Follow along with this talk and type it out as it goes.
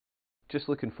just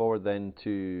looking forward then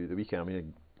to the weekend. I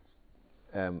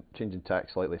mean, changing tack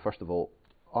slightly. First of all,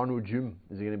 Arnaud Djoum,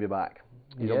 is he going to be back?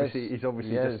 He's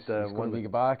obviously yes, just he's going to be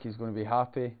back. He's going to be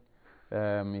happy.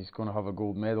 He's going to have a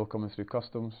gold medal coming through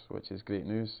customs, which is great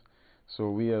news. So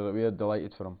we are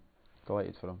delighted for him.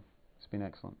 Delighted for him. It's been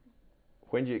excellent.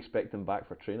 When do you expect him back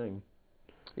for training?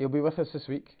 He'll be with us this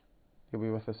week.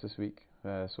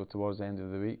 So towards the end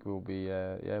of the week, we'll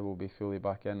be fully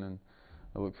back in, and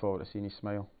I look forward to seeing his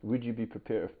smile. Would you be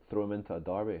prepared to throw him into a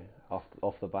derby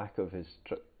off the back of his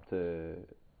trip to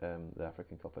the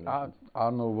African Cup of Nations?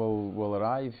 Arno will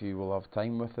arrive. He will have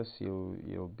time with us.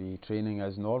 He'll be training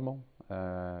as normal,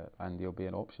 and he'll be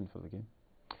an option for the game.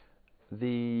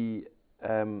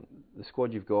 The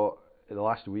squad you've got, the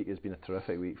last week has been a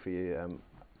terrific week for you.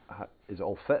 Is it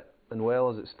all fit and well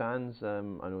as it stands? I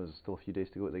know there's still a few days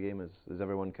to go at the game. Is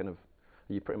everyone kind of,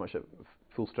 are you pretty much at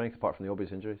full strength apart from the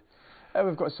obvious injuries?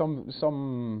 We've got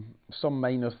some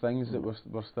minor things that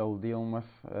we're still dealing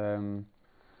with.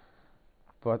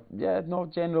 But yeah, no,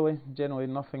 generally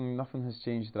nothing has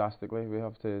changed drastically. We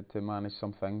have to manage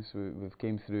some things. We've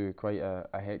came through quite a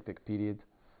hectic period.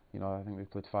 You know, I think we've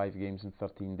played 5 games in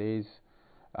 13 days,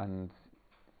 and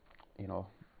you know,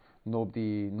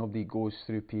 nobody goes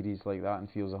through periods like that and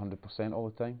feels 100% all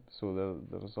the time. So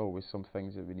there's always some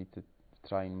things that we need to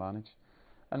try and manage,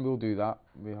 and we'll do that.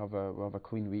 We'll have a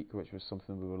clean week, which was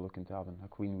something we were looking to having, a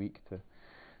clean week to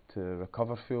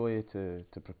recover fully, to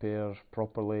prepare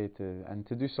properly, and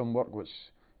to do some work which,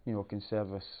 you know, can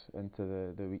serve us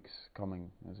into the weeks coming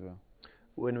as well.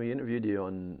 When we interviewed you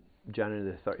on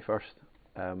January the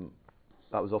 31st,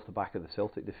 that was off the back of the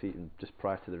Celtic defeat and just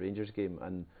prior to the Rangers game,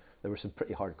 and there were some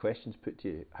pretty hard questions put to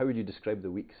you. How would you describe the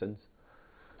week since?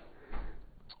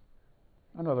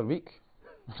 Another week.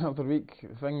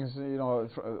 Things, you know,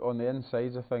 on the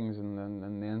insides of things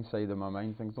and the inside of my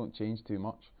mind, things don't change too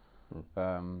much.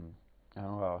 I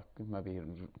know I maybe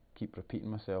keep repeating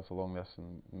myself along this,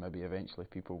 and maybe eventually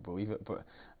people believe it, but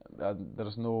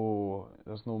there's no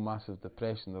massive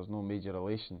depression, there's no major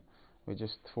elation. We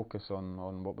just focus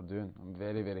on what we're doing. I'm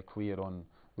very, very clear on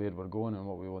where we're going and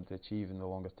what we want to achieve in the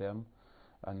longer term,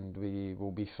 and we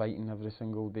will be fighting every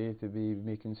single day to be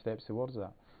making steps towards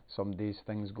that. Some days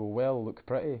things go well, look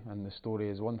pretty, and the story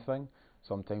is one thing.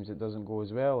 Sometimes it doesn't go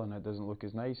as well and it doesn't look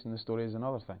as nice, and the story is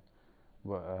another thing.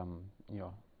 But you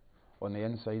know, on the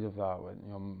inside of that,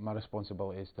 you know, my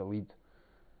responsibility is to lead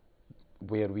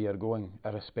where we are going,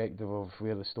 irrespective of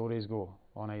where the stories go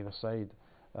on either side,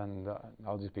 and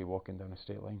I'll just be walking down a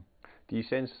straight line. Do you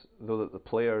sense, though, that the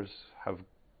players have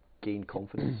gained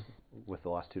confidence with the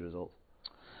last 2 results?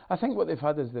 I think what they've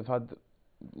had is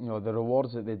you know, the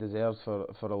rewards that they deserve for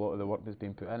a lot of the work that's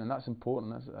been put in, and that's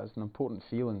important. That's an important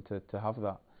feeling to have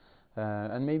that,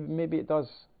 and maybe it does.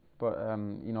 But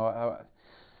you know,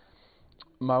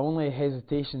 my only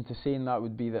hesitation to saying that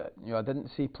would be that, you know, I didn't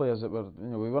see players that were, you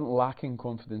know, we weren't lacking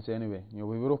confidence anyway. You know,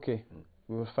 we were okay,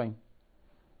 we were fine.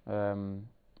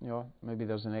 You know, maybe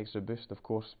there's an extra boost, of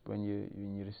course, when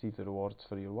you receive the rewards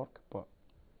for your work. But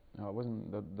you know, it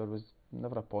wasn't. There was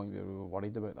never a point where we were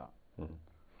worried about that. Mm-hmm.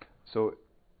 So,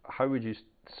 how would you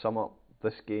sum up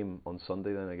this game on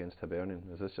Sunday then against Hibernian?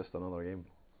 Is this just another game?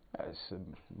 It's the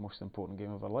most important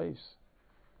game of our lives.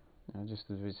 You know, just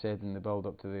as we said in the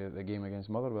build-up to the game against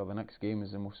Motherwell, the next game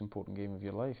is the most important game of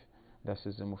your life. This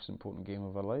is the most important game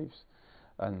of our lives,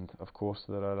 and of course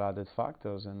there are added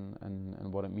factors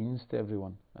in what it means to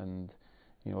everyone, and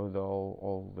you know,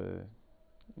 all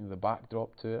the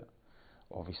backdrop to it.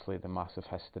 Obviously, the massive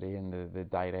history and the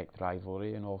direct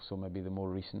rivalry, and also maybe the more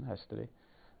recent history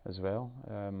as well.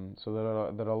 So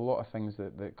there are a lot of things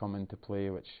that come into play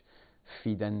which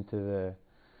feed into the,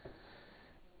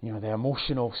 you know, the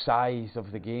emotional size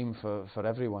of the game for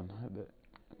everyone. But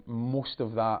most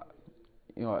of that,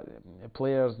 you know,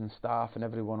 players and staff and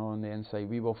everyone on the inside,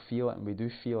 we will feel it, and we do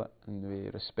feel it, and we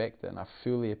respect it, and I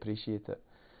fully appreciate it.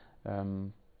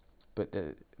 But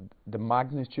the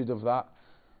magnitude of that,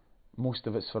 most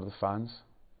of it's for the fans,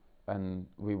 and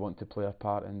we want to play a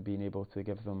part in being able to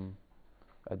give them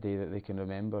a day that they can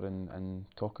remember and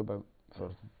talk about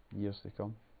for years to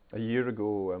come. A year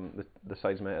ago, the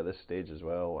sides met at this stage as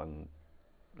well, and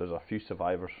there's a few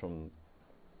survivors from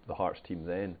the Hearts team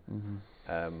then,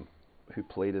 who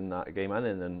played in that game, and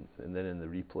then in the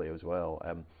replay as well.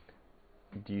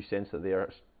 Do you sense that they are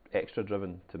extra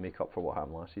driven to make up for what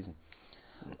happened last season?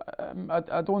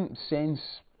 I don't sense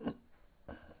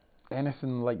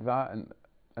anything like that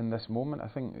in this moment. I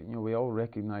think, you know, we all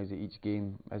recognise that each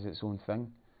game is its own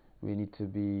thing. We need to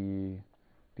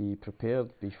be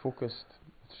prepared, be focused,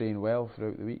 train well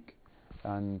throughout the week,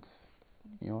 and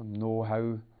you know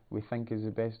how we think is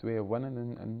the best way of winning,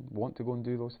 and want to go and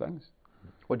do those things.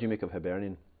 What do you make of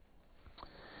Hibernian?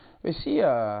 We see,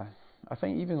 I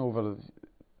think even over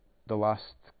the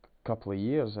last couple of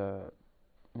years, a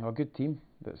good team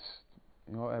that's,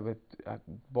 with a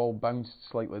ball bounced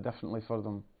slightly differently for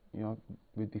them.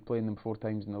 We'd be playing them 4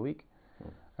 times in the league.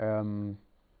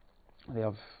 They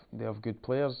have good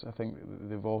players. I think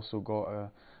they've also got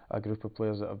a group of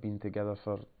players that have been together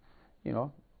for,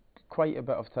 quite a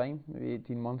bit of time, maybe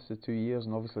 18 months to 2 years,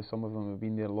 and obviously some of them have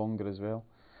been there longer as well.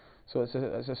 So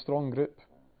it's a strong group,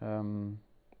 an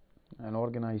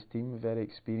organised team, a very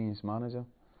experienced manager.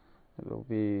 They'll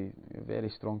be very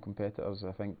strong competitors,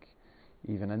 I think,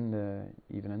 even in the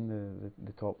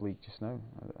top league just now.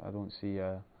 I don't see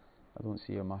a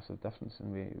massive difference,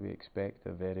 and we expect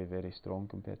a very, very strong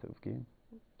competitive game.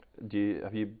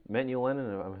 Have you met Neil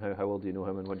Lennon? How well do you know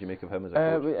him, and what do you make of him as a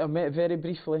coach? I met very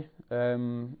briefly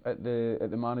at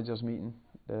the managers meeting,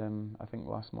 I think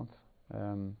last month.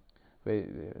 No,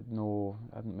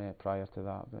 I hadn't met prior to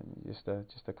that, but just a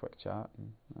quick chat,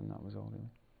 and that was all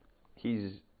really.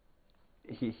 He's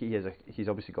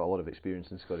obviously got a lot of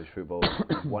experience in Scottish football.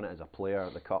 He's won it as a player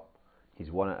at the Cup. He's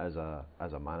won it as a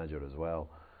manager as well.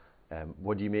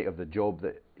 What do you make of the job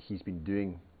that he's been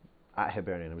doing at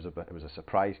Hibernian? It was a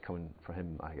surprise coming for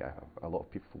him. A lot of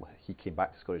people. He came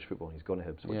back to Scottish football and he's gone to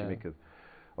Hibs. What do you make of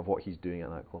what he's doing at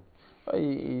that club?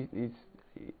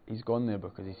 He's gone there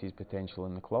because he sees potential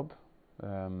in the club,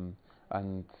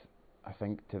 and I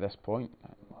think to this point,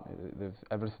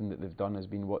 everything that they've done has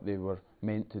been what they were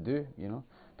meant to do.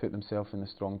 Put themselves in a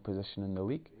strong position in the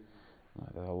league.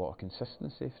 There's a lot of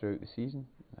consistency throughout the season,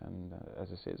 and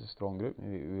as I say, it's a strong group.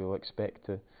 We will expect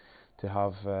to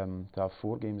have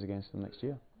 4 games against them next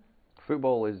year.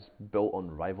 Football is built on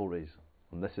rivalries,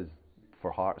 and this is,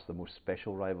 for Hearts, the most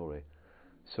special rivalry.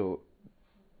 So,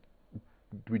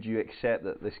 would you accept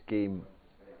that this game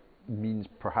means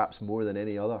perhaps more than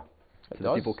any other to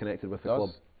the people connected with the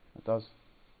club? It does.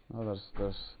 No,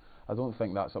 I don't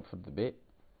think that's up for debate.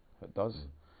 It does.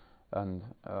 And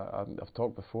I've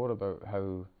talked before about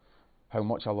how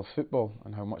much I love football,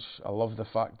 and how much I love the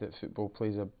fact that football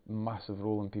plays a massive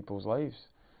role in people's lives.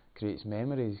 Creates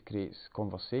memories, creates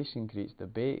conversation, creates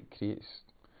debate, creates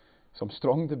some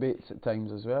strong debates at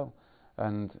times as well.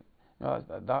 And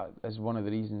that is one of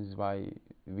the reasons why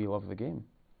we love the game.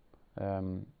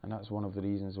 And that's one of the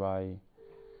reasons why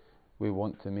we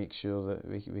want to make sure that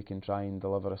we can try and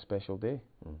deliver a special day.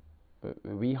 But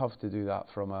we have to do that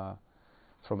from a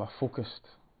focused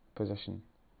position,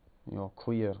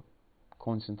 clear,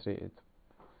 concentrated,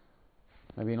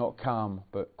 maybe not calm,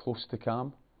 but close to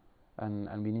calm,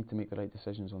 and we need to make the right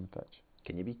decisions on the pitch.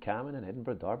 Can you be calm in an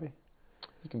Edinburgh derby?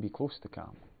 You can be close to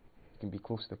calm.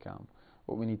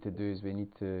 What we need to do is we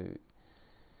need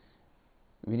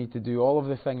to do all of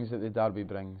the things that the derby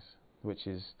brings, which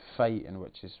is fight, and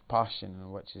which is passion,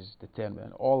 and which is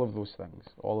determination, all of those things.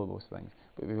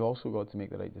 But we've also got to make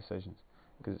the right decisions,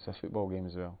 because it's a football game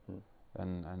as well,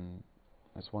 and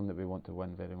it's one that we want to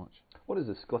win very much. What does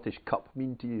the Scottish Cup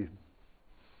mean to you?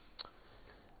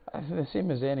 The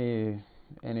same as any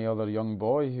other young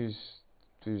boy who's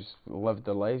lived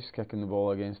their lives kicking the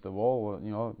ball against the wall.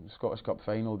 Scottish Cup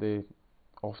final day,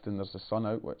 often there's the sun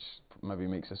out, which maybe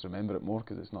makes us remember it more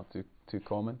because it's not too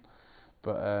common.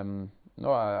 But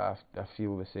no, I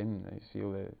feel the same. I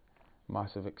feel the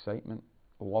massive excitement,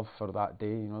 love for that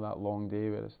day. That long day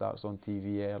where it starts on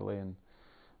TV early and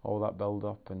all that build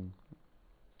up, and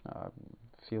I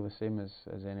feel the same as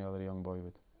any other young boy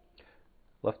would.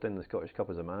 Lifting the Scottish Cup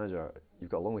as a manager,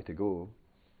 you've got a long way to go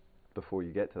before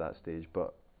you get to that stage,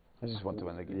 but I just want to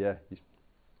win the game. Yeah, I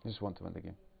just want to win the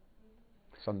game.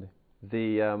 Sunday.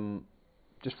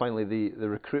 Just finally, the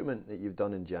recruitment that you've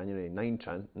done in January, 9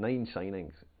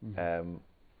 signings.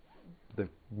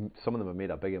 Some of them have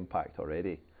made a big impact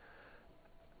already.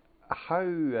 How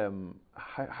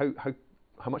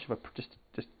much of a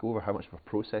just go over how much of a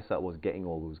process that was getting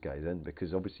all those guys in,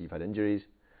 because obviously you've had injuries,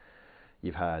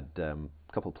 you've had a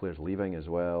couple of players leaving as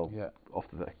well, off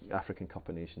to the African Cup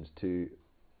of Nations too.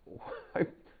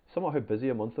 How busy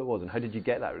a month it was, and how did you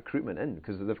get that recruitment in?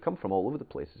 Because they've come from all over the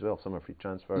place as well. Some are free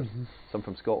transfers, some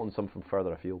from Scotland, some from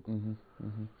further afield.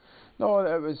 No,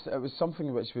 it was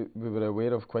something which we were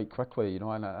aware of quite quickly,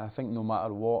 and I think no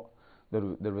matter what,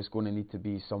 there was going to need to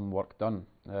be some work done.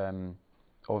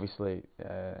 Obviously,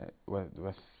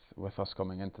 with us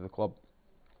coming into the club,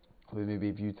 we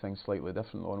maybe viewed things slightly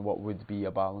differently on what would be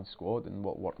a balanced squad and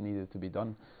what work needed to be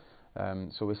done.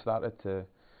 So we started to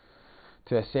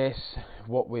assess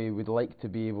what we would like to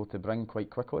be able to bring quite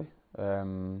quickly,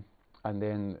 and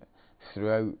then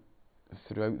throughout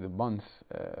the month,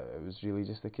 it was really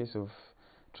just a case of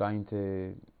trying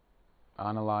to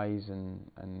analyse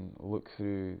and look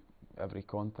through every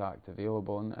contact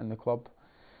available, and the club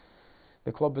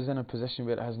is in a position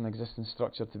where it has an existing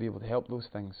structure to be able to help those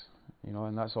things, you know,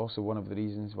 and that's also one of the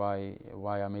reasons why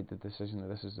I made the decision that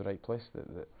this is the right place,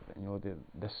 that you know,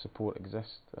 this support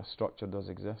exists, a structure does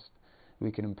exist.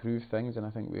 We can improve things, and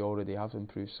I think we already have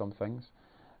improved some things,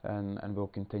 and we'll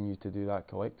continue to do that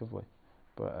collectively.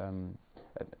 But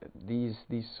these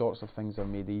sorts of things are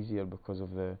made easier because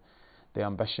of the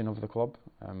ambition of the club,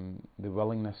 the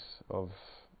willingness of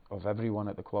everyone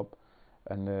at the club,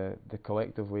 and the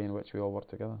collective way in which we all work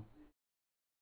together.